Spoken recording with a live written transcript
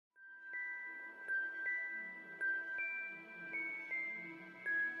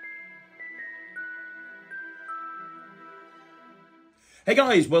Hey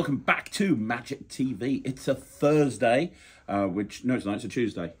guys, welcome back to Magic TV. It's a Thursday, no it's not, it's a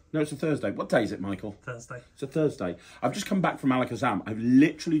Tuesday. No, it's a Thursday. What day is it, Michael? Thursday. It's a Thursday. I've just come back from Alakazam. I've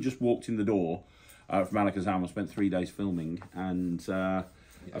literally just walked in the door from Alakazam. I spent 3 days filming and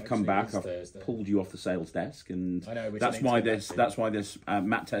I've come back. I've pulled you off the sales desk, and I know, that's why this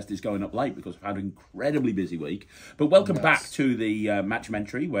Matt test is going up late, because I've had an incredibly busy week. But welcome back to the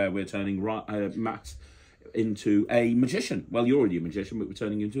Matt-umentary, where we're turning Matt into a magician. Well, you're already a magician, but we're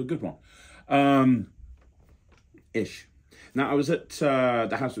turning into a good one. Ish. Now, I was at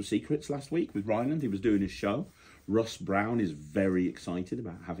the House of Secrets last week with Ryland. He was doing his show. Russ Brown is very excited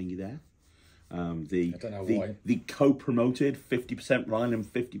about having you there. I don't know why. The co-promoted 50% Ryland,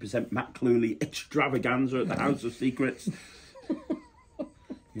 50% Matt Cluley extravaganza at the House of Secrets.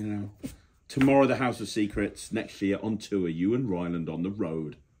 You know, tomorrow the House of Secrets, next year on tour, you and Ryland on the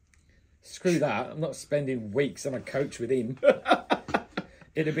road. Screw that. I'm not spending weeks on a coach with him.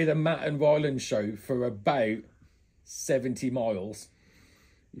 It'll be the Matt and Ryland show for about 70 miles.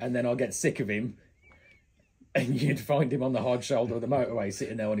 And then I'll get sick of him. And you'd find him on the hard shoulder of the motorway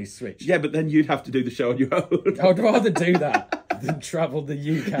sitting there on his Switch. Yeah, but then you'd have to do the show on your own. I'd rather do that than travel the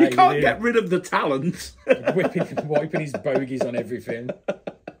UK. You can't get rid of the talent. Wiping his bogies on everything.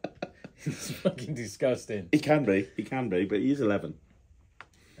 It's fucking disgusting. He can be, but he's 11.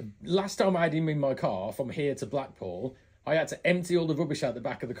 Last time I had him in my car from here to Blackpool, I had to empty all the rubbish out the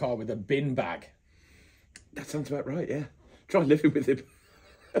back of the car with a bin bag. That sounds about right, yeah. Try living with him.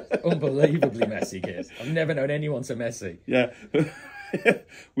 Unbelievably messy, kid. I've never known anyone so messy. Yeah.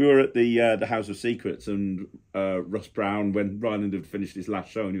 We were at the House of Secrets, and Russ Brown, when Ryland had finished his last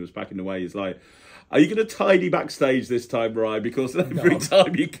show and he was packing away, he's like, "Are you going to tidy backstage this time, Ryan? Because every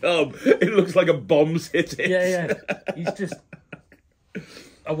time you come, it looks like a bomb's hit it." Yeah. He's just...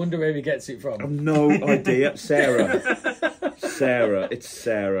 I wonder where he gets it from. I've no idea. Sarah. It's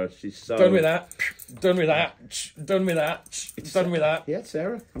Sarah. She's so... Done with that. Yeah, it's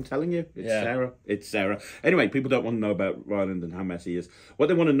Sarah. I'm telling you. It's Sarah. Anyway, people don't want to know about Ryland and how messy he is. What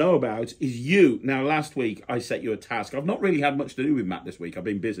they want to know about is you. Now, last week, I set you a task. I've not really had much to do with Matt this week. I've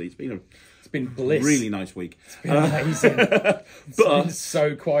been busy. It's been bliss. Really nice week. It's been amazing. It's been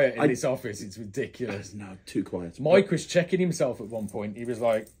so quiet in this office. It's ridiculous. No, too quiet. Mike was checking himself at one point. He was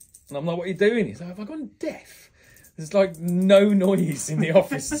like, and I'm like, "What are you doing?" He's like, "Have I gone deaf?" There's like no noise in the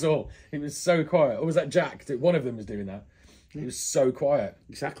office at all. It was so quiet. Or was that Jack? One of them was doing that. It was so quiet.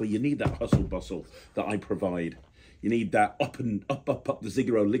 Exactly. You need that hustle bustle that I provide. You need that up the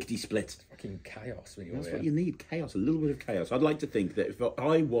ziggurat lickety split. Fucking chaos when you're That's here. what you need. Chaos. A little bit of chaos. I'd like to think that if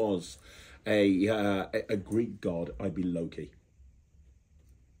I was a Greek god, I'd be Loki.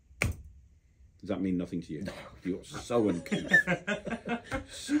 Does that mean nothing to you? No. You're so uncouth.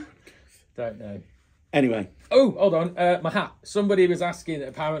 So uncouth. Don't know. Anyway. Oh, hold on. My hat. Somebody was asking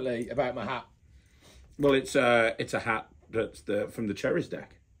apparently about my hat. Well, it's a hat that's from the Cherries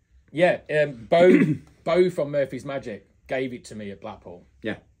deck. Yeah. Bo from Murphy's Magic gave it to me at Blackpool.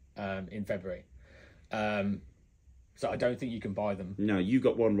 Yeah. In February. So I don't think you can buy them. No, you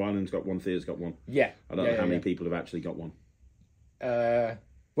got one. Ryland's got one. Thea's got one. Yeah. I don't know how many people have actually got one.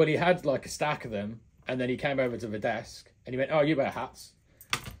 Well, he had like a stack of them, and then he came over to the desk and he went, "Oh, you wear hats."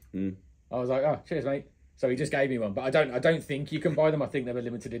 I was like, "Oh, cheers, mate." So he just gave me one, but I don't think you can buy them. I think they were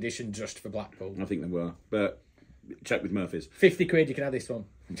limited edition just for Blackpool. I think they were, but check with Murphy's. 50 quid, you can have this one.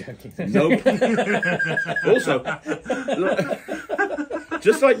 I'm joking. Nope. Also,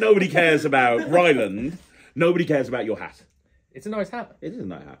 just like nobody cares about Ryland, nobody cares about your hat. It's a nice hat. It is a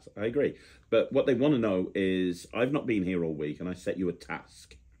nice hat. I agree. But what they want to know is, I've not been here all week, and I set you a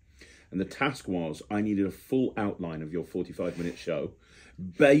task. And the task was, I needed a full outline of your 45-minute show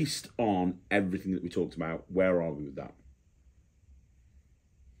based on everything that we talked about. Where are we with that?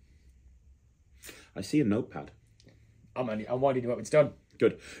 I see a notepad. I'm winding you up. It's done.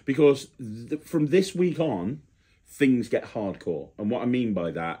 Good. Because from this week on, things get hardcore. And what I mean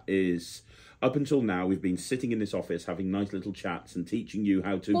by that is, up until now, we've been sitting in this office having nice little chats and teaching you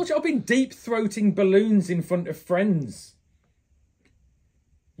how to... Well, I've been deep-throating balloons in front of friends.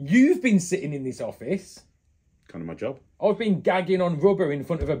 You've been sitting in this office. Kind of my job. I've been gagging on rubber in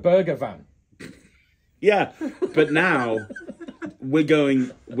front of a burger van. Yeah, but now we're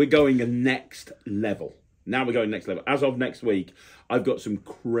going a next level. Now we're going next level. As of next week, I've got some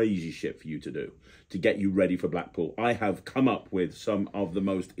crazy shit for you to do to get you ready for Blackpool. I have come up with some of the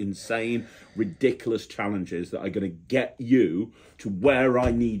most insane, ridiculous challenges that are going to get you to where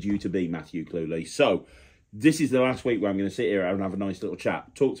I need you to be, Matthew Cluley. So this is the last week where I'm going to sit here and have a nice little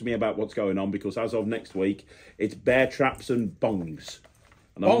chat. Talk to me about what's going on, because as of next week, it's bear traps and bongs.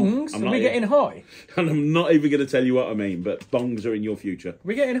 And Bongs? I'm Are not we getting high? And I'm not even going to tell you what I mean, but bongs are in your future.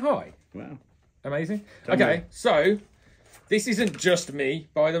 We're getting high. Wow. Amazing. Tell me. Okay, so this isn't just me,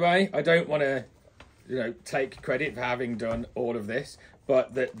 by the way. I don't want to, take credit for having done all of this,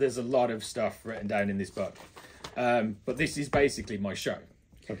 but there's a lot of stuff written down in this book. But this is basically my show.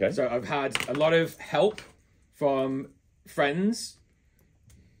 Okay. So I've had a lot of help from friends,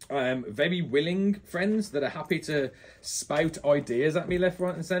 very willing friends that are happy to spout ideas at me left,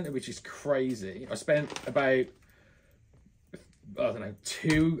 right and centre, which is crazy. I spent about,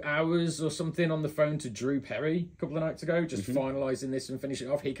 2 hours or something on the phone to Drew Perry a couple of nights ago, just finalising this and finishing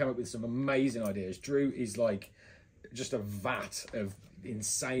it off. He came up with some amazing ideas. Drew is like just a vat of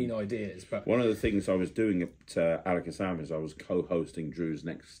insane ideas. But one of the things I was doing at Alakazam is I was co-hosting Drew's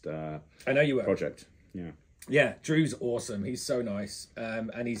next I know you were. project. Yeah, Drew's awesome. He's so nice.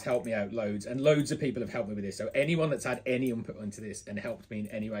 And he's helped me out loads. And loads of people have helped me with this. So anyone that's had any input into this and helped me in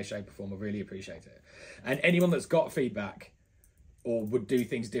any way, shape or form, I really appreciate it. And anyone that's got feedback or would do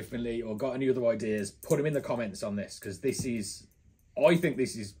things differently or got any other ideas, put them in the comments on this. Because I think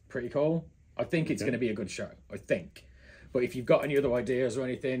this is pretty cool. I think it's going to be a good show. I think. But if you've got any other ideas or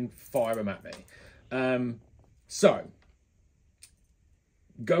anything, fire them at me. So,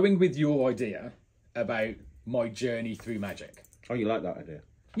 going with your idea about my journey through magic. Oh, you like that idea?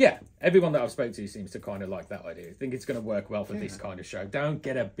 Yeah, everyone that I've spoke to seems to kind of like that idea. I think it's going to work well for this kind of show. Don't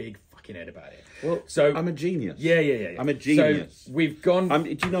get a big fucking head about it. Well, so I'm a genius. Yeah. I'm a genius. So we've gone... do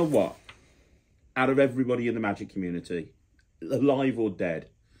you know what? Out of everybody in the magic community, alive or dead,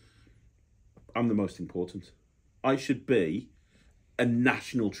 I'm the most important. I should be a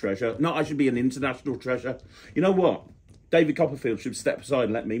national treasure. No, I should be an international treasure. You know what? David Copperfield should step aside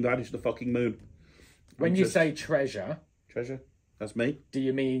and let me vanish the fucking moon. When you say treasure... Treasure? That's me. Do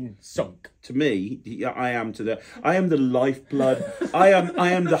you mean sunk? To me, I am the lifeblood. I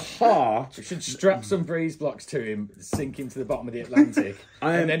am the heart. You should strap some breeze blocks to him, sink him to the bottom of the Atlantic,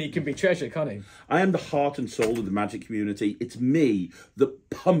 and then he can be treasure, can't he? I am the heart and soul of the magic community. It's me that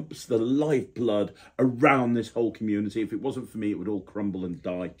pumps the lifeblood around this whole community. If it wasn't for me, it would all crumble and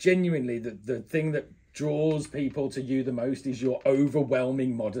die. Genuinely, the thing that draws people to you the most is your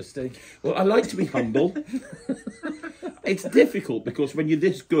overwhelming modesty. Well, I like to be humble. It's difficult because when you're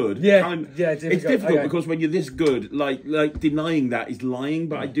this good, difficult. It's difficult because when you're this good, like denying that is lying.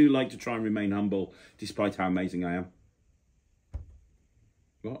 But I do like to try and remain humble, despite how amazing I am.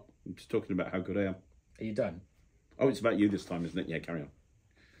 What? I'm just talking about how good I am. Are you done? Oh, it's about you this time, isn't it? Yeah, carry on.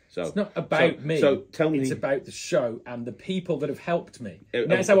 So it's not about me. So tell me, it's about the show and the people that have helped me.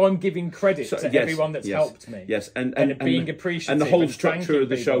 That's how I'm giving credit to everyone that's helped me. Yes, and being appreciative. And the whole structure of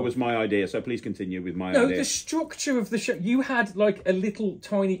the show was my idea. So please continue with my idea. No, the structure of the show. You had like a little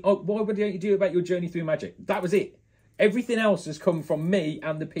tiny. Oh, why would you do about your journey through magic? That was it. Everything else has come from me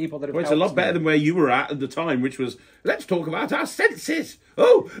and the people that have helped me. It's a lot better than where you were at the time, which was, let's talk about our senses.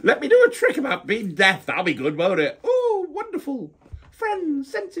 Oh, let me do a trick about being deaf. That'll be good, won't it? Oh, wonderful.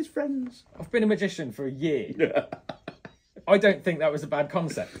 Friends, senses friends. I've been a magician for a year. I don't think that was a bad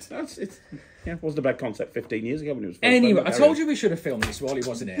concept. It wasn't a bad concept 15 years ago when it was first Anyway, I told you we should have filmed this while he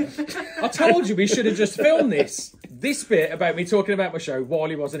wasn't here. I told you we should have just filmed this bit about me talking about my show while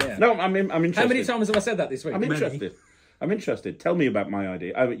he wasn't here. No, I'm interested. How many times have I said that this week? I'm interested. I'm interested. Tell me about my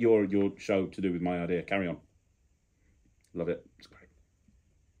idea. Your show to do with my idea. Carry on. Love it. It's great.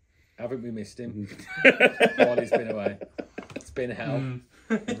 Haven't we missed him while he's been away? It's been hell.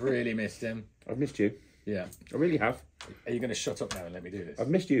 I've really missed him. I've missed you. Yeah. I really have. Are you going to shut up now and let me do this? I've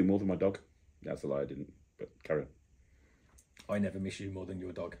missed you more than my dog. That's a lie, I didn't. But carry on. I never miss you more than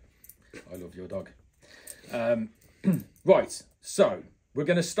your dog. I love your dog. Right. So, we're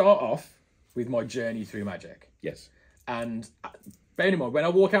going to start off with my journey through magic. Yes. And bear in mind, when I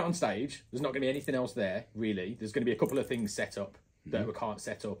walk out on stage, there's not going to be anything else there, really. There's going to be a couple of things set up that we can't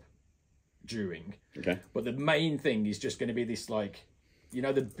set up during. Okay. But the main thing is just going to be this, like, you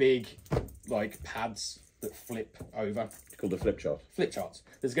know, the big, like, pads that flip over. It's called a flip chart. Flip charts.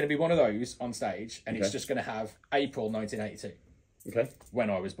 There's going to be one of those on stage, and it's just going to have April 1982. Okay. When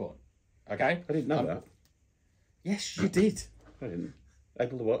I was born. Okay? I didn't know that. Yes, you did. I didn't.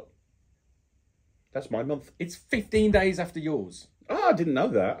 April the what? That's my month. It's 15 days after yours. Oh, I didn't know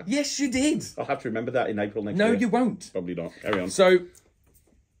that. Yes, you did. I'll have to remember that in April next year. No, you won't. Probably not. Carry on. So,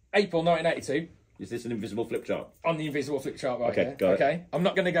 April 1982. Is this an invisible flip chart? On the invisible flip chart right here. Got it. Okay. I'm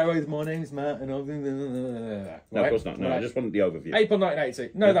not going to go with my name's Matt and I'll... No, of course not. No, I just wanted the overview. April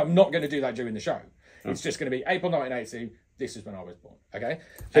 1982. No, I'm not going to do that during the show. It's just going to be April 1982. This is when I was born. Okay?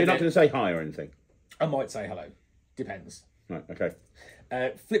 So you're not going to say hi or anything? I might say hello. Depends. Right, okay.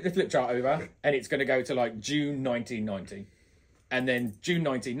 Flip the flip chart over and it's going to go to like June 1990. And then June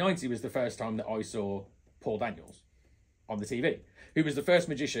 1990 was the first time that I saw Paul Daniels on the TV, who was the first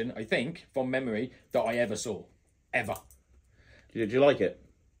magician, I think, from memory, that I ever saw. Ever. Did you like it?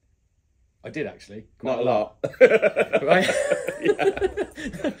 I did, actually. Not a lot. Right?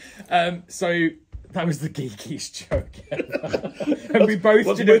 So that was the geekiest joke ever. And we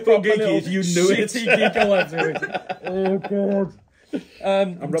both did a proper little you knew shitty giggle afterwards. Oh, God.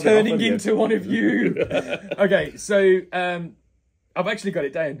 I'm turning into one of you. Okay, so I've actually got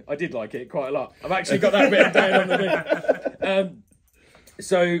it down. I did like it quite a lot. I've actually got that bit down on the thing.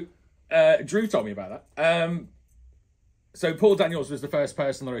 So Drew told me about that. So Paul Daniels was the first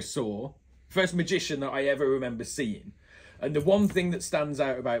person that I saw, first magician that I ever remember seeing. And the one thing that stands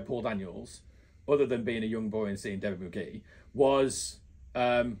out about Paul Daniels, other than being a young boy and seeing David McGee, was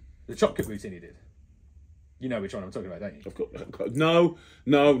the chop cut routine he did. You know which one I'm talking about, don't you? Of course. No,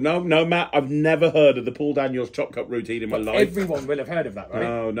 Matt. I've never heard of the Paul Daniels chop cut routine in my life. Everyone will have heard of that,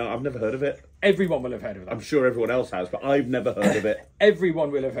 right? No, I've never heard of it. Everyone will have heard of that. I'm sure everyone else has, but I've never heard of it.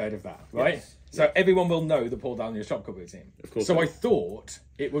 Everyone will have heard of that, right? Yes. So everyone will know the Paul Daniels chop cut routine. Of course. So I thought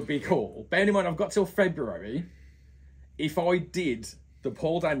it would be cool. Bearing in mind, I've got till February. If I did the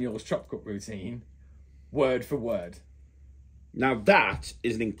Paul Daniels chop cut routine word for word. Now that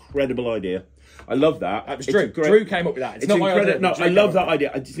is an incredible idea. I love that. That was Drew. Drew came up with that. It's not my idea. No, I love that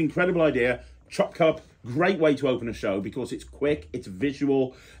idea. It's an incredible idea. Chop cup, great way to open a show because it's quick, it's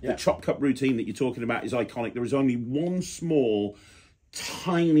visual. Yeah. The chop cup routine that you're talking about is iconic. There is only one small,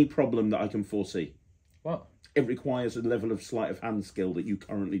 tiny problem that I can foresee. What? It requires a level of sleight of hand skill that you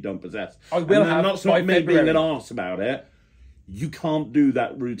currently don't possess. I will and have not by me February. being an arse about it. You can't do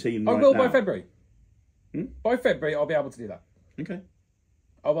that routine I right will now. by February. By February, I'll be able to do that. Okay.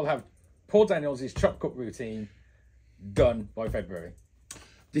 I will have Paul Daniels' chop cut routine done by February.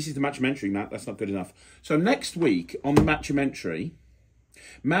 This is the Matt-umentary, Matt. That's not good enough. So next week on the Matt-umentary,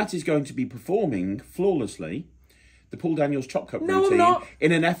 Matt is going to be performing flawlessly the Paul Daniels chop cut routine I'm not.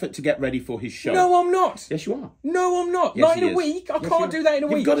 in an effort to get ready for his show. No, I'm not. Yes, you are. No, I'm not. Yes, Not he in a is. week. I Yes, can't do that in a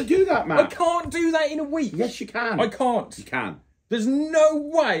week. You've got to do that, Matt. I can't do that in a week. Yes, you can. I can't. You can. There's no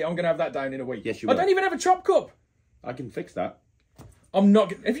way I'm going to have that down in a week. Yes, you I will. don't even have a chop cup. I can fix that. I'm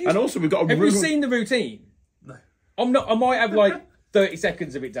not. Have you? And also, we've got a Have you room. seen the routine? No. I'm not. I might have like 30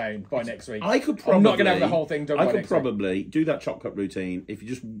 seconds of it down by next week. I could probably. I'm not going to have the whole thing done. I by could next week. probably do that chop cut routine if you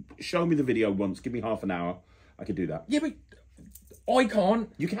just show me the video once. Give me half an hour. I could do that. Yeah, but I can't.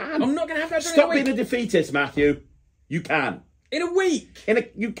 You can. I'm not going to have that done Stop in a being week. a defeatist, Matthew. You can. In a week.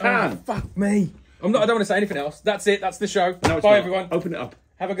 You can. Oh, fuck me. I'm not. I don't want to say anything else. That's it. That's the show. No, it's Bye, not. everyone. Open it up.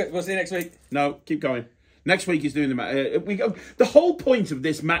 Have a good. We'll see you next week. No, keep going. Next week he's doing the the whole point of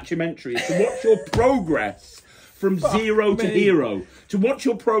this Matt-umentary is to watch your progress from zero to hero, to watch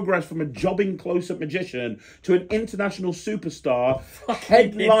your progress from a jobbing close-up magician to an international superstar,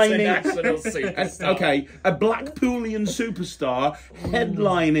 headlining. International superstar. Okay, a Blackpoolian superstar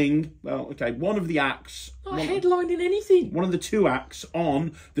headlining. Well, okay, one of the acts. Not headlining anything. One of the two acts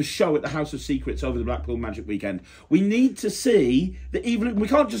on the show at the House of Secrets over the Blackpool Magic Weekend. We need to see that even we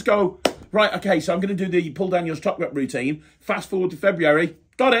can't just go, right, okay, so I'm going to do the Paul Daniels chop cut routine. Fast forward to February.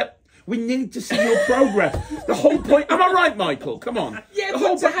 Got it. We need to see your progress. The whole point. Am I right, Michael? Come on. Yeah, the but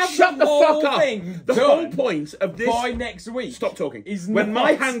whole to have shut the the whole fuck up. thing The done whole point of this. By next week. Stop talking. Is When not-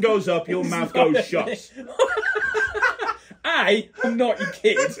 my hand goes up, your mouth not goes shut. A, I'm not your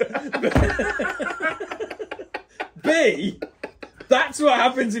kid. B, that's what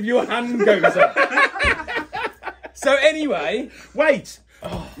happens if your hand goes up. So anyway, Wait.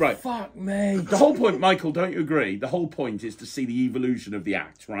 Right. fuck me. The whole point, Michael, don't you agree? The whole point is to see the evolution of the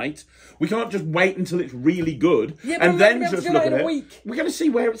act, right? We can't just wait until it's really good Yeah, but and we're then not gonna be able just to do look that at in a it. week. We're going to see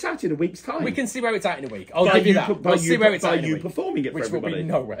where it's at in a week's time. We can see where it's at in a week. I'll By give you you that. per- by We'll you see where per- it's by at in a you week. performing it for Which will everybody. be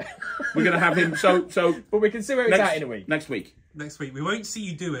nowhere. We're going to have him. So But we can see where it's at in a week. next week. Next week. We won't see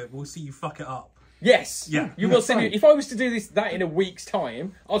you do it. We'll see you fuck it up. Yes. Yeah. You will That's see me. fine. If I was to do that in a week's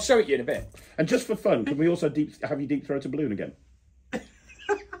time, I'll show it you in a bit. And just for fun, can we also have you deep throat a balloon again?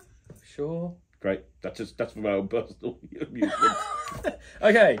 Sure. Great. That's for my own personal amusement.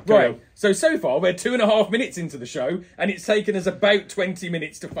 Okay, Carry right. on. So far, we're 2.5 minutes into the show, and it's taken us about 20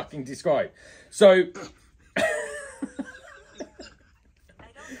 minutes to fucking describe. So, I don't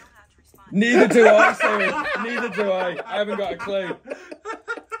know how to respond. neither do I, sorry. Neither do I. I haven't got a clue.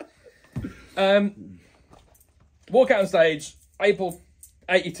 Walk out on stage, April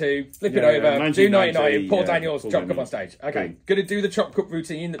 82, flip it Yeah, over, June 99, 1990, Paul yeah, Daniels, Paul chop cup on Daniels. stage. Okay, Okay. gonna do the chop cup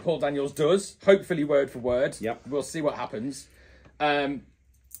routine that Paul Daniels does, hopefully word for word. Yep. We'll see what happens. Flip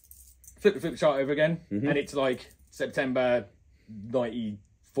the chart over again, Mm-hmm. and it's like September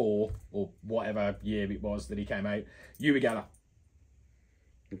 94 or whatever year it was that he came out. Uri Geller.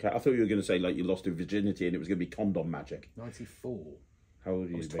 Okay, I thought you were going to say like you lost your virginity and it was going to be condom magic. 94. How old are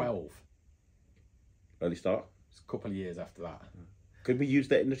you? I was 12. Early start. It's a couple of years after that. Could we use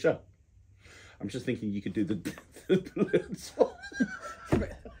that in the show? I'm just thinking you could do the balloon swap.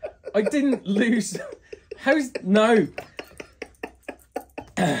 I didn't lose. No?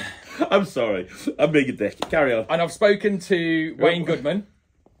 I'm sorry. I'm being a dick. Carry on. And I've spoken to Wayne Goodman.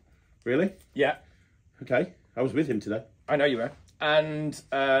 Really? Yeah, Okay. I was with him today. I know you were. And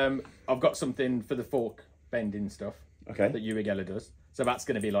I've got something for the fork bending stuff Okay. that Uri Geller does. So that's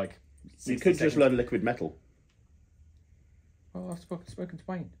going to be like. You 60 could just seconds. learn liquid metal. Oh, I've spoken to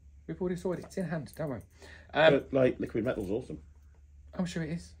Wayne. We've already sorted it. It's in hand. Don't worry. But like liquid metal's awesome. I'm sure it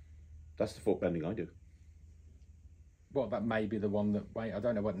is. That's the fork bending I do. Well, that may be the one that Wayne. I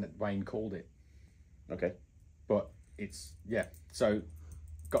don't know what Wayne called it, Okay. but it's So,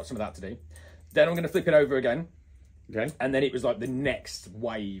 got some of that to do. Then I'm going to flip it over again. Okay. And then it was like the next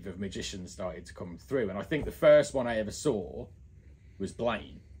wave of magicians started to come through. And I think the first one I ever saw was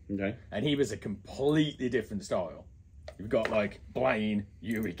Blaine. Okay. And he was a completely different style. You've got like Blaine,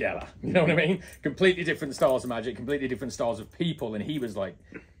 Uri Geller. You know what I mean? Completely different styles of magic, completely different styles of people. And he was like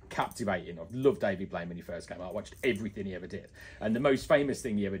captivating. I loved David Blaine when he first came out. I watched everything he ever did. And the most famous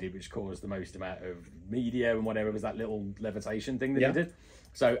thing he ever did, which caused the most amount of media and whatever, was that little levitation thing that he did.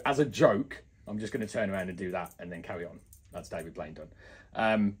 So as a joke, I'm just going to turn around and do that and then carry on. That's David Blaine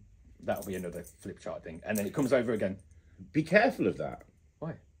done. That'll be another flip chart thing. And then it comes over again. Be careful of that.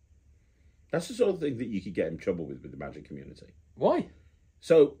 Why? That's the sort of thing that you could get in trouble with the magic community. Why?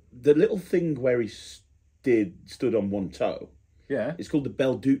 So the little thing where he stood on one toe, Yeah. it's called the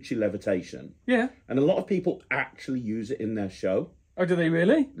Belducci levitation. Yeah. And a lot of people actually use it in their show. Oh, do they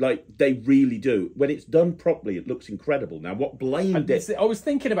really? Like, they really do. When it's done properly, it looks incredible. Now, what Blaine did... I was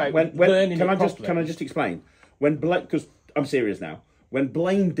thinking about when learning can it I properly. Can I just explain? When Blaine... Because I'm serious now. When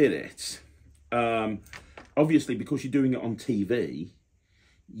Blaine did it, obviously, because you're doing it on TV,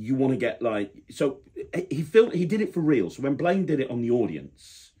 you want to get, like... So, he did it for real. So, when Blaine did it on the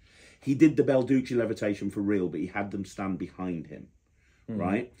audience, he did the Belducci levitation for real, but he had them stand behind him,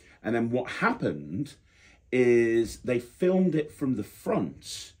 right? And then what happened is they filmed it from the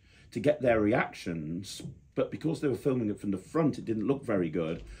front to get their reactions, but because they were filming it from the front, it didn't look very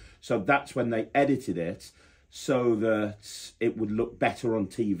good. So that's when they edited it so that it would look better on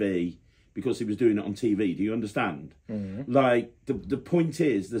TV, because he was doing it on TV. Do you understand? Like, the point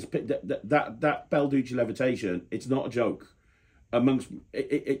is, that Belducci levitation, it's not a joke. Amongst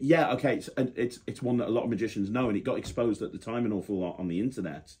it's one that a lot of magicians know, and it got exposed at the time an awful lot on the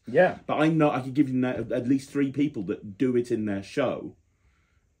internet. Yeah. But I could give you at least 3 people that do it in their show,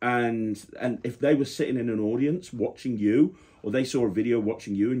 and if they were sitting in an audience watching you, or they saw a video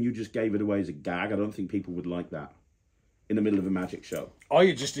watching you and you just gave it away as a gag, I don't think people would like that in the middle of a magic show.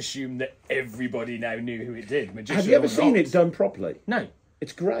 I just assumed that everybody now knew who it did. Have you ever seen it done properly? No.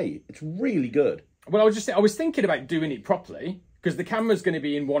 It's great. It's really good. Well, I was thinking about doing it properly, because the camera's going to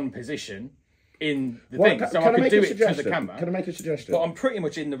be in one position in the thing, so I could do it to the camera. Can I make a suggestion? But I'm pretty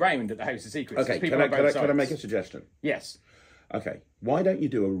much in the round at the House of Secrets. Okay, People can on both I make a sides. suggestion? Yes. Okay, why don't you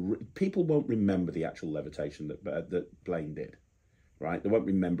do people won't remember the actual levitation that Blaine did, right? They won't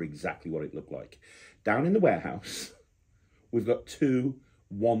remember exactly what it looked like. Down in the warehouse, we've got 2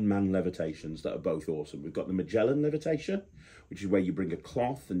 one-man levitations that are both awesome. We've got the Magellan levitation, which is where you bring a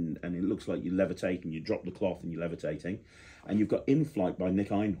cloth and it looks like you levitate, and you drop the cloth and you're levitating. And you've got In Flight by Nick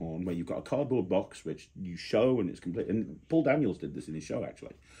Einhorn, where you've got a cardboard box which you show, and it's complete. And Paul Daniels did this in his show,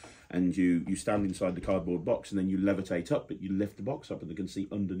 actually. And you stand inside the cardboard box, and then you levitate up, but you lift the box up and they can see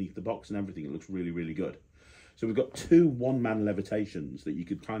underneath the box and everything. It looks really, really good. So we've got 2 one-man levitations that you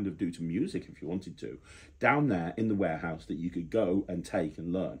could kind of do to music if you wanted to, down there in the warehouse, that you could go and take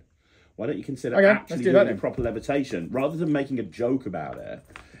and learn. Why don't you consider actually doing a proper levitation, rather than making a joke about it?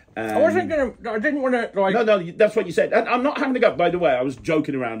 I wasn't going to... I didn't want to, like... No, that's what you said. And I'm not having a go. By the way, I was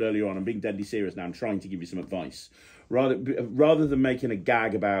joking around earlier on. I'm being deadly serious now. I'm trying to give you some advice. Rather than making a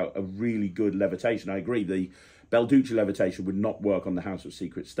gag about a really good levitation, I agree, the Belducci levitation would not work on the House of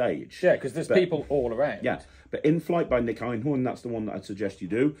Secrets stage. Yeah, because there's people all around. Yeah, but In Flight by Nick Einhorn, that's the one that I'd suggest you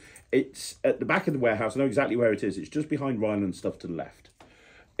do. It's at the back of the warehouse. I know exactly where it is. It's just behind Ryan stuff to the left.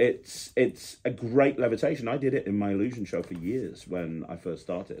 It's a great levitation. I did it in my illusion show for years when I first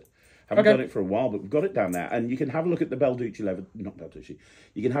started. Haven't done it for a while, but we've got it down there. And you can have a look at the not Belducci.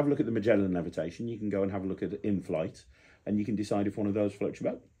 You can have a look at the Magellan levitation. You can go and have a look at In Flight, and you can decide if one of those floats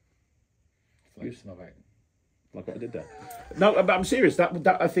your boat. Floats my boat. Like what I did there. No, but I'm serious.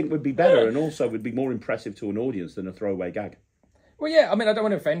 That I think would be better, and also would be more impressive to an audience than a throwaway gag. Well, yeah, I mean, I don't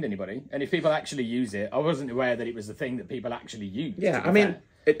want to offend anybody. And if people actually use it, I wasn't aware that it was the thing that people actually use. Yeah, I mean,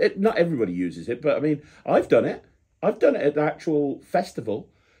 Not everybody uses it, but I mean, I've done it. I've done it at the actual festival.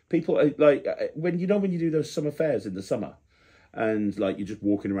 People like when you do those summer fairs in the summer, and like you're just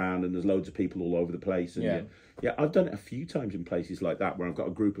walking around and there's loads of people all over the place. And yeah, I've done it a few times in places like that where I've got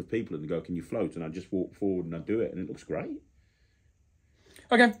a group of people and they go, "Can you float?" And I just walk forward and I do it, and it looks great.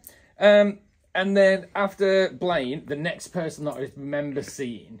 Okay. And then after Blaine, the next person that I remember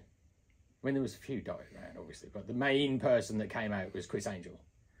seeing, when there was a few died around, obviously, but the main person that came out was Chris Angel.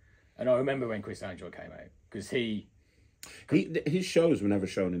 And I remember when Chris Angel came out, because his shows were never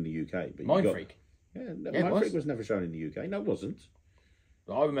shown in the UK. But Mind Freak. Yeah, Mind Freak was never shown in the UK. No, it wasn't.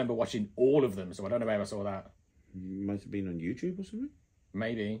 I remember watching all of them, so I don't know where I saw that. Might have been on YouTube or something.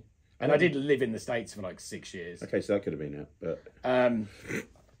 Maybe. And I did live in the States for like 6 years. Okay, so that could have been it.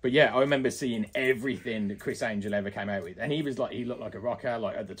 But yeah, I remember seeing everything that Chris Angel ever came out with. And he looked like a rocker.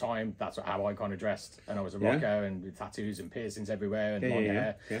 Like at the time, that's how I kind of dressed. And I was a rocker and with tattoos and piercings everywhere and long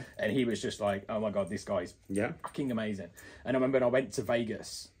hair. Yeah. And he was just like, oh my God, this guy's fucking amazing. And I remember when I went to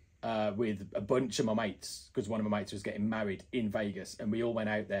Vegas with a bunch of my mates, because one of my mates was getting married in Vegas. And we all went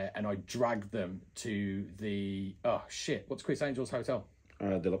out there and I dragged them to what's Chris Angel's hotel?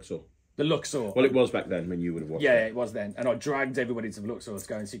 The Luxor. The Luxor. Well, it was back then when you would have watched it. Yeah, it was then. And I dragged everybody to the Luxor to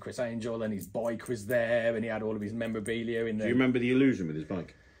go and see Chris Angel, and his bike was there, and he had all of his memorabilia in there. Do you remember the illusion with his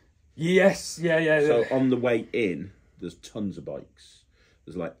bike? Yes, yeah. So on the way in, there's tons of bikes.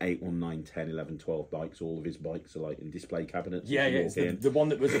 There's like 8, 1, 9, 10, 11, 12 bikes. All of his bikes are like in display cabinets. Yeah. It's the one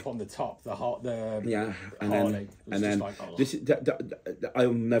that was up on the top, the Harley. And then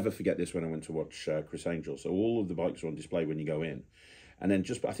I'll never forget this when I went to watch Chris Angel. So all of the bikes are on display when you go in. And then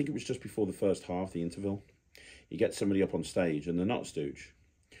I think it was just before the first half, the interval, he gets somebody up on stage, and they're not Stooge.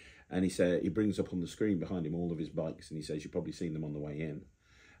 And he brings up on the screen behind him all of his bikes, and he says, you've probably seen them on the way in.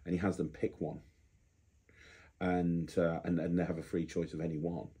 And he has them pick one. And they have a free choice of any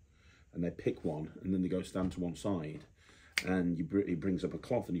one. And they pick one, and then they go stand to one side. And he brings up a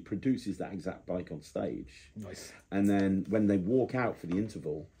cloth, and he produces that exact bike on stage. Nice. And then when they walk out for the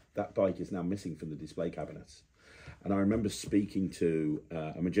interval, that bike is now missing from the display cabinets. And I remember speaking to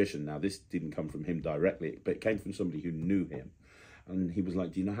a magician. Now, this didn't come from him directly, but it came from somebody who knew him. And he was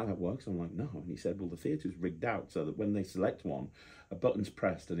like, do you know how that works? I'm like, no. And he said, well, the theatre's rigged out so that when they select one, a button's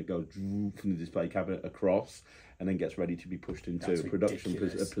pressed and it goes from the display cabinet across and then gets ready to be pushed into a production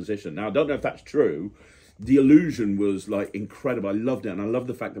position. Now, I don't know if that's true. The illusion was like incredible. I loved it. And I love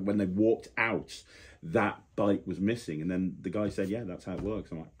the fact that when they walked out, that bike was missing. And then the guy said, yeah, that's how it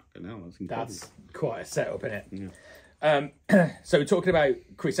works. I'm like, no, that's incredible. That's quite a setup, isn't it? Yeah. So we're talking about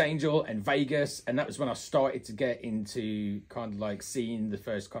Chris Angel and Vegas, and that was when I started to get into kind of like seeing the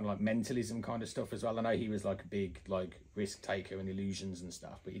first kind of like mentalism kind of stuff as well. I know he was like a big like risk taker and illusions and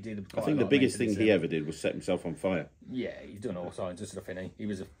stuff, but he did I think the biggest thing he ever did was set himself on fire. Yeah, he's done all kinds of stuff, innit? He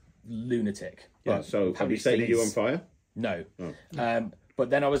was a lunatic. Yeah, so have you set you on fire? No. Oh. But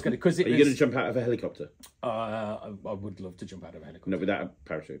then I was going to... Are you going to jump out of a helicopter? I would love to jump out of a helicopter. No, without a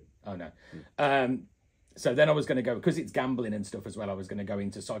parachute. Oh, no. So then I was going to go... Because it's gambling and stuff as well, I was going to go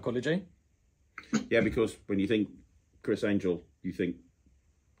into psychology. Yeah, because when you think Chris Angel, you think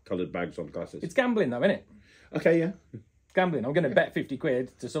coloured bags on glasses. It's gambling though, isn't it? Okay, yeah. Gambling. I'm going to bet 50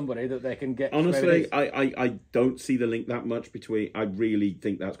 quid to somebody that they can get... Honestly, I don't see the link that much between... I really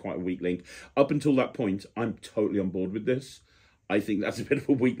think that's quite a weak link. Up until that point, I'm totally on board with this. I think that's a bit of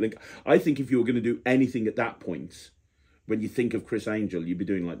a weak link. I think if you were going to do anything at that point, when you think of Chris Angel, you'd be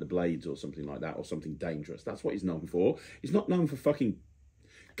doing like the Blades or something like that, or something dangerous. That's what he's known for. He's not known for fucking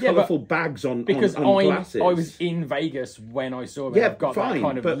colourful bags on glasses. I was in Vegas when I saw him. Yeah, I've got fine. That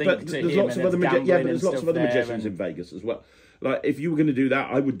kind of but link to there's him. Lots of other there's lots of other magicians and... in Vegas as well. Like, if you were going to do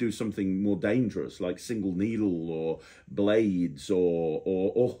that, I would do something more dangerous, like Single Needle or Blades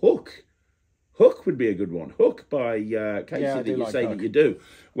or Hook. Hook would be a good one. Hook by Casey that you say Hook. That you do.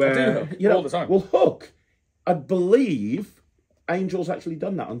 Where, I do Hook you know, all the time. Well, Hook, I believe Angel's actually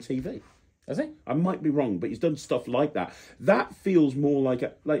done that on TV. Has he? I might be wrong, but he's done stuff like that. That feels more like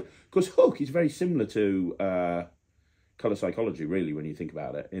because Hook is very similar to colour psychology, really, when you think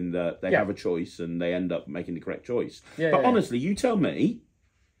about it, in that they have a choice and they end up making the correct choice. But honestly, you tell me,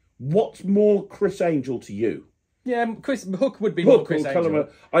 what's more Chris Angel to you? Yeah, Hook would be more Chris Angel.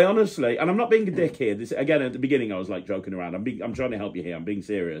 I honestly, and I'm not being a dick here. This again at the beginning, I was like joking around. I'm trying to help you here. I'm being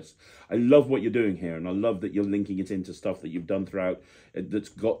serious. I love what you're doing here, and I love that you're linking it into stuff that you've done throughout that's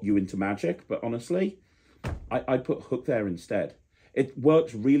got you into magic. But honestly, I put Hook there instead. It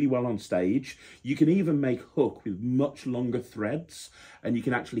works really well on stage. You can even make Hook with much longer threads, and you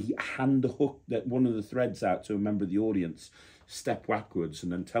can actually hand the hook, that one of the threads out to a member of the audience, step backwards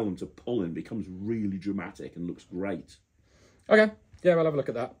and then tell them to pull in. Becomes really dramatic and looks great. Okay. Yeah, we'll have a look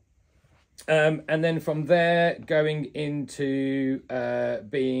at that. And then from there, going into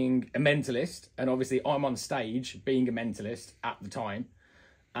being a mentalist, and obviously I'm on stage being a mentalist at the time,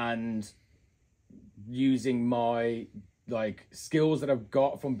 and using my like skills that I've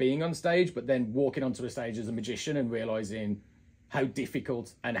got from being on stage, but then walking onto a stage as a magician and realizing how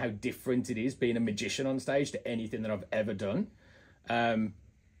difficult and how different it is being a magician on stage to anything that I've ever done.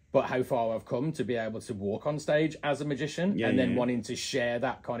 But how far I've come to be able to walk on stage as a magician, and then wanting to share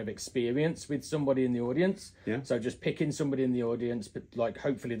that kind of experience with somebody in the audience. Yeah. So just picking somebody in the audience, but like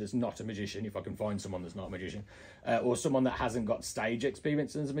hopefully that's not a magician, if I can find someone that's not a magician, or someone that hasn't got stage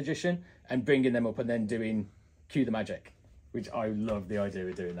experience as a magician, and bringing them up and then doing Cue the Magic, which I love the idea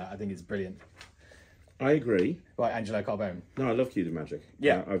of doing that. I think it's brilliant. I agree. Right, Angelo Carbone. No, I love Cue the Magic.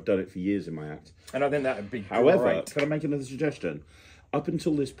 Yeah. I've done it for years in my act. And I think that would be However, great. can I make another suggestion? Up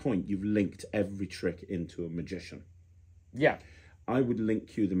until this point, you've linked every trick into a magician. Yeah. I would link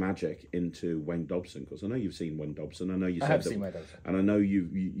Cue the Magic into Wayne Dobson, because I know you've seen Wayne Dobson. I know you said I have that, seen Wayne Dobson. and I know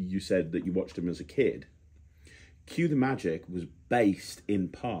you said that you watched him as a kid. Cue the Magic was based in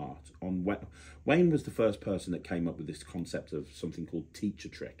part on Wayne was the first person that came up with this concept of something called teacher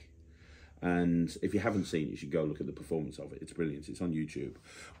trick. And if you haven't seen it, you should go look at the performance of it. It's brilliant. It's on YouTube,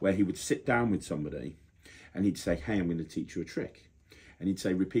 where he would sit down with somebody and he'd say, "Hey, I'm going to teach you a trick." And he'd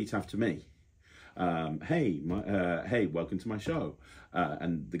say, "Repeat after me. Hey, welcome to my show."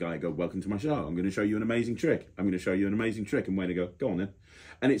 And the guy would go, "Welcome to my show. I'm going to show you an amazing trick. I'm going to show you an amazing trick." And Wayne would go, "Go on then."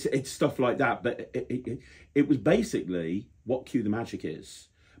 And it's stuff like that. But it was basically what Cue the Magic is.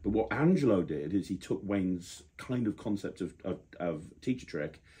 But what Angelo did is he took Wayne's kind of concept of teacher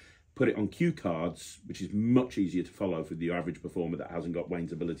trick, put it on cue cards, which is much easier to follow for the average performer that hasn't got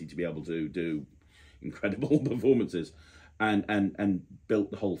Wayne's ability to be able to do incredible performances. And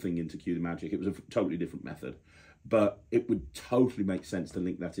built the whole thing into Cue the Magic. It was a totally different method. But it would totally make sense to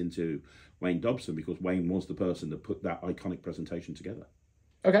link that into Wayne Dobson, because Wayne was the person that put that iconic presentation together.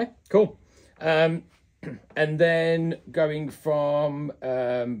 Okay, cool. And then going from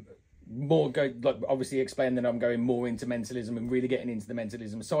obviously explain that I'm going more into mentalism and really getting into the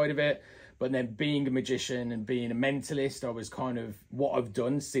mentalism side of it. But then being a magician and being a mentalist, I was kind of, what I've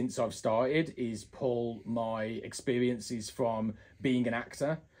done since I've started is pull my experiences from being an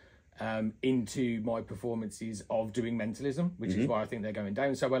actor into my performances of doing mentalism, which is why I think they're going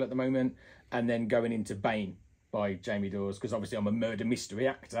down so well at the moment. And then going into Bane by Jamie Dawes, because obviously I'm a murder mystery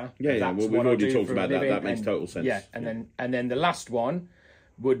actor. Yeah. Well, we've already talked about that. That makes total sense. Yeah, and then the last one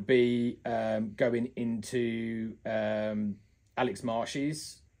would be going into Alex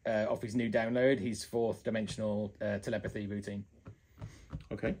Marsh's off his new download, his fourth dimensional telepathy routine.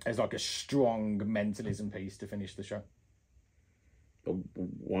 Okay. As like a strong mentalism piece to finish the show. But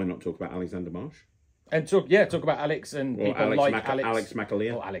why not talk about Alexander Marsh? And talk about Alex and Or people Alex like Alex. Alex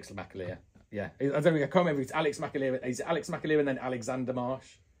McAleer. Or Alex McAleer. Yeah. I don't think I can't remember if it's Alex McAleer. Is it Alex McAleer and then Alexander Marsh?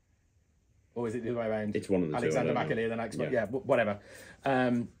 Or is it the other way around? It's one of the Alexander two. McAleer, then Alex. Yeah, whatever.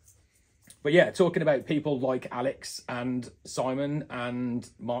 But yeah, talking about people like Alex and Simon and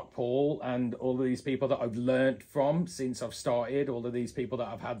Mark Paul and all of these people that I've learnt from since I've started, all of these people that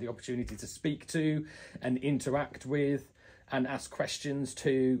I've had the opportunity to speak to and interact with and ask questions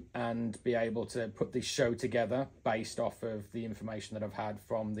to, and be able to put this show together based off of the information that I've had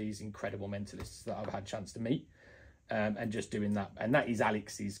from these incredible mentalists that I've had a chance to meet. And just doing that. And that is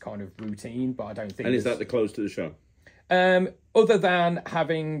Alex's kind of routine, but I don't think... And is that the close to the show? Other than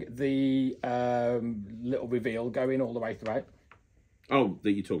having the little reveal going all the way throughout. Oh,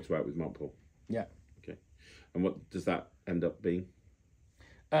 that you talked about with Mark Paul. Yeah. Okay. And what does that end up being?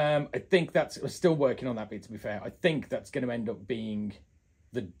 I think we're still working on that bit, to be fair. I think that's going to end up being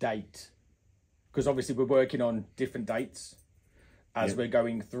the date. Because obviously we're working on different dates as we're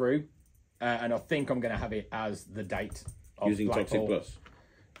going through. And I think I'm going to have it as the date of Using Toxic Blackpool. Plus.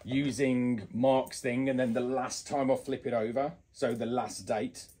 Using Mark's thing, and then the last time I flip it over, so the last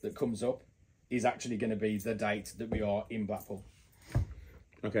date that comes up is actually going to be the date that we are in Blackpool.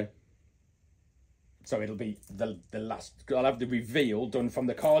 Okay. So it'll be the last... I'll have the reveal done from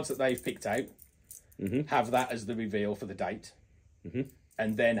the cards that they've picked out, have that as the reveal for the date,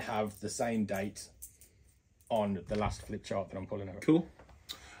 and then have the same date on the last flip chart that I'm pulling over. Cool.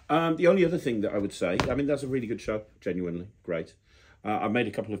 The only other thing that I would say, I mean, that's a really good show, genuinely, great. I've made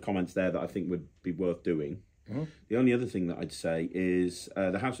a couple of comments there that I think would be worth doing. The only other thing that I'd say is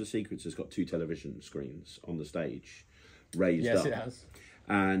the House of Secrets has got 2 television screens on the stage, raised up. Yes, it has.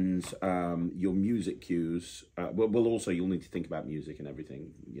 And your music cues, well, also you'll need to think about music and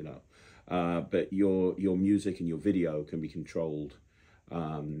everything, you know. But your music and your video can be controlled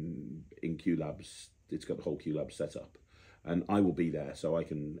in QLabs. It's got the whole QLab set up. And I will be there, so I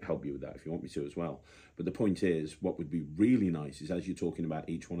can help you with that if you want me to as well. But the point is, what would be really nice is, as you're talking about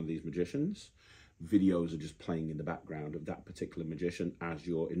each one of these magicians, videos are just playing in the background of that particular magician as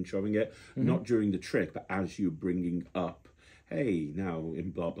you're introing it, not during the trick, but as you're bringing up, hey, now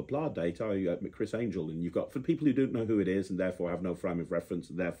in blah, blah, blah date, I met Chris Angel, and you've got, for people who don't know who it is and therefore have no frame of reference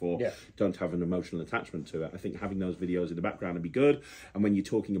and therefore don't have an emotional attachment to it, I think having those videos in the background would be good. And when you're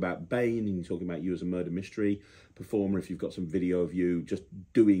talking about Bane and you're talking about you as a murder mystery performer, if you've got some video of you just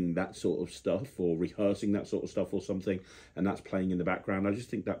doing that sort of stuff or rehearsing that sort of stuff or something, and that's playing in the background, I just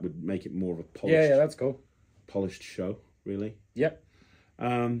think that would make it more of a polished, Yeah, that's cool. Polished show, really. Yep.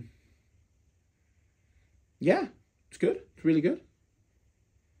 Yeah, it's good. It's really good.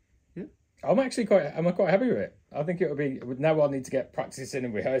 Yeah. I'm quite happy with it. I think it would be, now I need to get practicing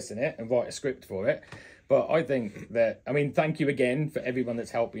and rehearsing it and write a script for it. But I think that, I mean, thank you again for everyone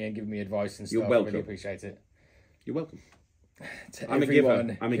that's helped me and given me advice and stuff. You're welcome. I really appreciate it. You're welcome. I'm a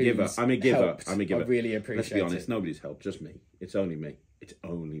giver. I'm a giver. I'm a giver. Helped, I'm a giver. I really appreciate it. Let's be honest, nobody's helped, just me. It's only me. It's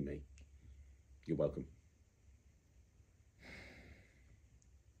only me. You're welcome.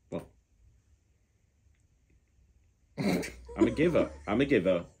 Well, I'm a giver. I'm a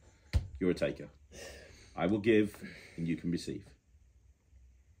giver. You're a taker. I will give and you can receive.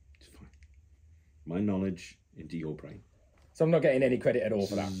 It's fine. My knowledge into your brain. So I'm not getting any credit at all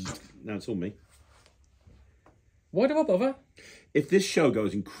for that. No, it's all me. Why do I bother? If this show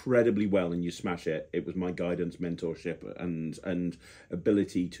goes incredibly well and you smash it, it was my guidance, mentorship, and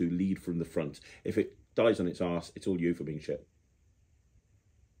ability to lead from the front. If it dies on its arse, it's all you for being shit.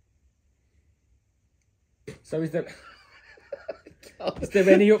 So is there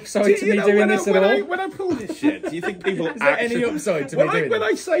any upside to me doing this at all? When I pull this shit, do you think people Is there any upside to me doing when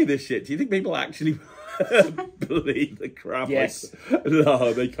this? I say this shit, do you think people actually believe the crap? Yes.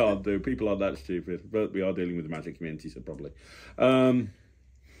 No, they can't do. People aren't that stupid. But we are dealing with the magic community, so probably.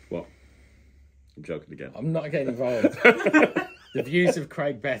 What? I'm joking again. I'm not getting involved. The views of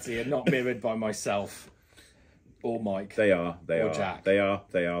Craig Betty are not mirrored by myself or Mike. They are. Or Jack. They are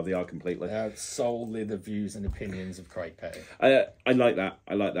completely. They are solely the views and opinions of Craig Petty. I like that.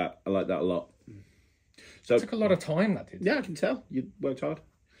 I like that a lot. So It took a lot of time, that did. yeah, I can tell you worked hard.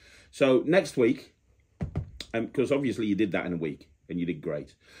 So next week, because obviously you did that in a week and you did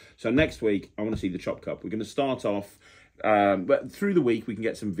great. So next week, I want to see the Chop Cup. We're going to start off, but through the week we can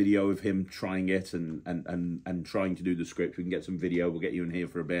get some video of him trying it and trying to do the script. We can get some video. We'll get you in here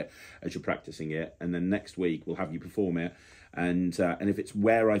for a bit as you're practicing it, and then next week we'll have you perform it. And if it's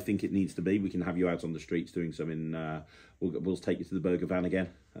where I think it needs to be, we can have you out on the streets doing some. We'll take you to the burger van again.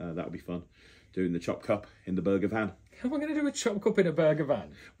 That'll be fun. Doing the Chop Cup in the burger van. How am I going to do a Chop Cup in a burger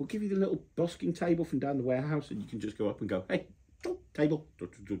van? We'll give you the little busking table from down the warehouse, and you can just go up and go, hey, table, done.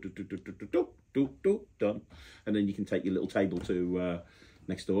 And then you can take your little table to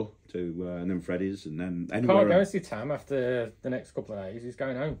next door to and then Freddy's, and then anywhere. Can't go and see Tam after the next couple of days. He's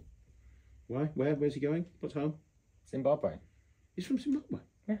going home. Why? Where's he going? What's home? Zimbabwe. He's from Zimbabwe.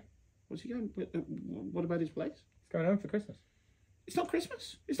 Yeah. What's he going? What about his place? He's going home for Christmas. It's not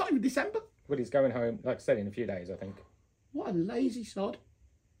Christmas. It's not even December. But he's going home, like I said, in a few days, I think. What a lazy sod.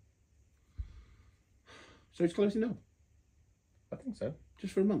 So he's closing up I think so.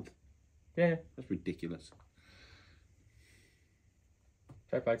 just for a month. Yeah. That's ridiculous.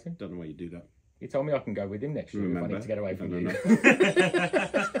 Fair play to him. Don't know why you do that. He told me I can go with him next year if I need to get away from you.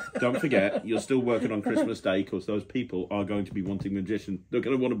 Don't forget, you're still working on Christmas Day because those people are going to be wanting magician. They're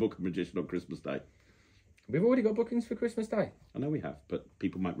going to want to book a magician on Christmas Day. We've already got bookings for Christmas Day. I know we have, but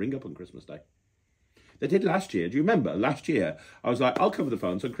people might ring up on Christmas Day. They did last year. Do you remember? Last year, I was like, I'll cover the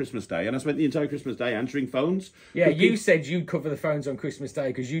phones on Christmas Day. And I spent the entire Christmas Day answering phones. Yeah, you said you'd cover the phones on Christmas Day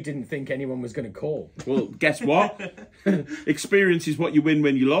because you didn't think anyone was going to call. Well, guess what? Experience is what you win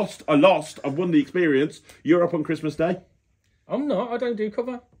when you lost. I lost. I've won the experience. You're up on Christmas Day. I'm not. I don't do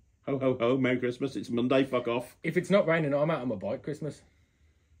cover. Ho, ho, ho. Merry Christmas. It's Monday. Fuck off. If it's not raining, I'm out on my bike Christmas.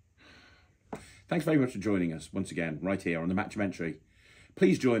 Thanks very much for joining us once again, right here on the Matt-umentary.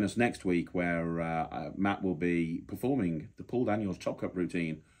 Please join us next week where Matt will be performing the Paul Daniels Chop Cup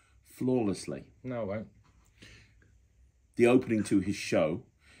routine flawlessly. No, I won't. The opening to his show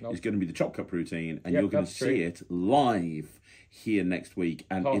is going to be the Chop Cup routine, and Yep, you're going to that's see true. it live here next week.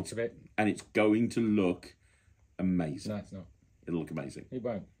 And Parts of it. And it's going to look amazing. No, it's not. It'll look amazing. It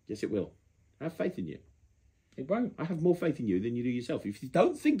won't. Yes, it will. I have faith in you. It won't. I have more faith in you than you do yourself. If you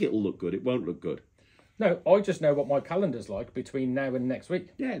don't think it'll look good, it won't look good. No, I just know what my calendar's like between now and next week.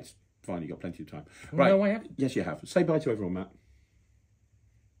 Yeah, it's fine. You've got plenty of time. No, I haven't. Yes, you have. Say bye to everyone, Matt.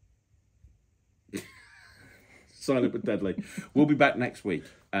 Silent but deadly. We'll be back next week.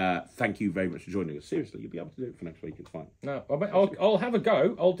 Thank you very much for joining us. Seriously, you'll be able to do it for next week. It's fine. No, I'll have a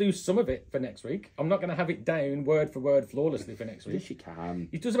go. I'll do some of it for next week. I'm not going to have it down word for word flawlessly for next week. Yes, you can.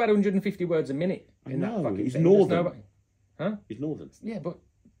 He does about 150 words a minute. I In know, that fucking he's thing. northern. There's Huh? He's northern. Yeah, but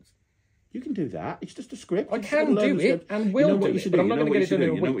You can do that. It's just a script. I You just can gotta learn do the it script. and You will know what do you it, should but do. I'm not You know going to what get you it should done do.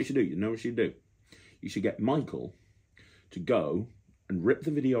 in a You know what week. you should do. You know what you should do. You should get Michael to go and rip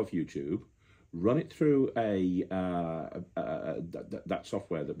the video off YouTube, run it through that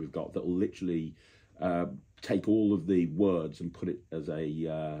software that we've got that will literally take all of the words and put it as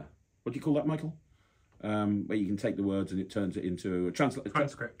a what do you call that, Michael? Where you can take the words and it turns it into a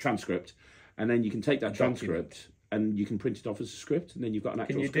transcript, and then you can take that transcript and you can print it off as a script, and then you've got an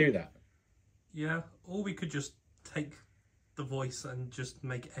actual. Can you script. do that? Yeah, or we could just take the voice and just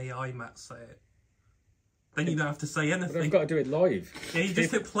make AI Matt say it. Then you don't have to say But anything. I've got to do it live. Yeah, you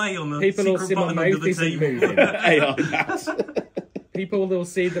just hit play on the People will secret see my button under mouth the isn't table. moving. AI Matt. People will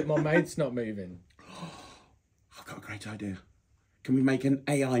see that my mouth's not moving. I've got a great idea. Can we make an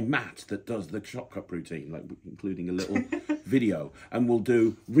AI Matt that does the shortcut routine, like including a little video, and we'll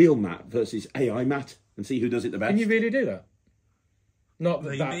do real Matt versus AI Matt and see who does it the best? Can you really do that? Not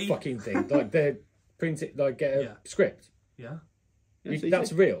that Maybe. fucking thing. Like the print it, like get a Yeah. script. Yeah, Yes,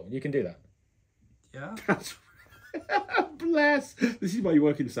 That's real. You can do that. yeah. That's bless. This is why you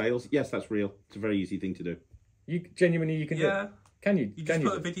work in sales. Yes, that's real. It's a very easy thing to do. You genuinely you can do Yeah. it. Can you? You Can just you?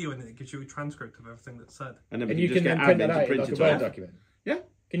 put a video in it, it gives you a transcript of everything that's said. And then And we you just can then get print admin that to out print like a it Word off. document. Yeah.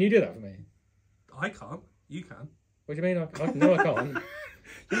 Can you do that for me? I can't. You can. What do you mean? No, I can't.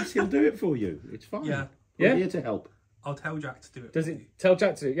 Yes, he'll do it for you. It's fine. Yeah. We're Yeah? here to help. I'll tell Jack to do it. Does for it you. tell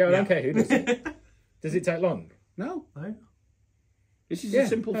Jack to do it? Yeah, I don't Yeah. care who does it. Does it take long? No, No? this is Yeah. a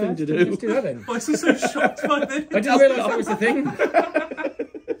simple Oh, thing to let's do. do that then. Why is he so shocked by this? I didn't realise that was the thing.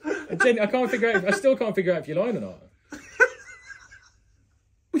 I can't figure out. I still can't figure out if you're lying or not.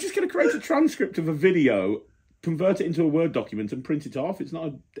 We're just going to create a transcript of a video, convert it into a Word document, and print it off. It's not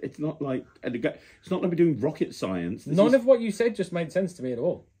like it's not like we're doing rocket science. None of what you said just made sense to me at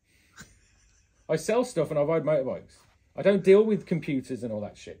all. I sell stuff and I ride motorbikes. I don't deal with computers and all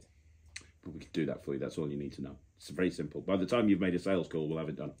that shit. But we can do that for you. That's all you need to know. It's very simple. By the time you've made a sales call, we'll have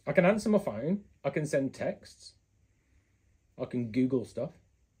it done. I can answer my phone. I can send texts. I can Google stuff.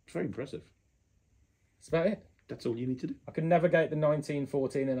 It's very impressive. That's about it. That's all you need to do. I can navigate the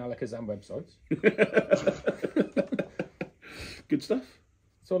 1914 and Alakazam websites. Good stuff.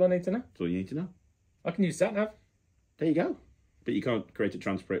 That's all I need to know. That's all you need to know. I can use SatNav. There you go. But you can't create a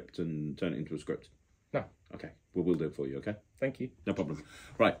transcript and turn it into a script. No, Okay. Well, we'll do it for you, okay? thank you. No problem.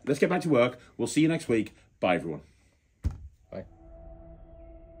 Right, let's get back to work. We'll see you next week. Bye, everyone.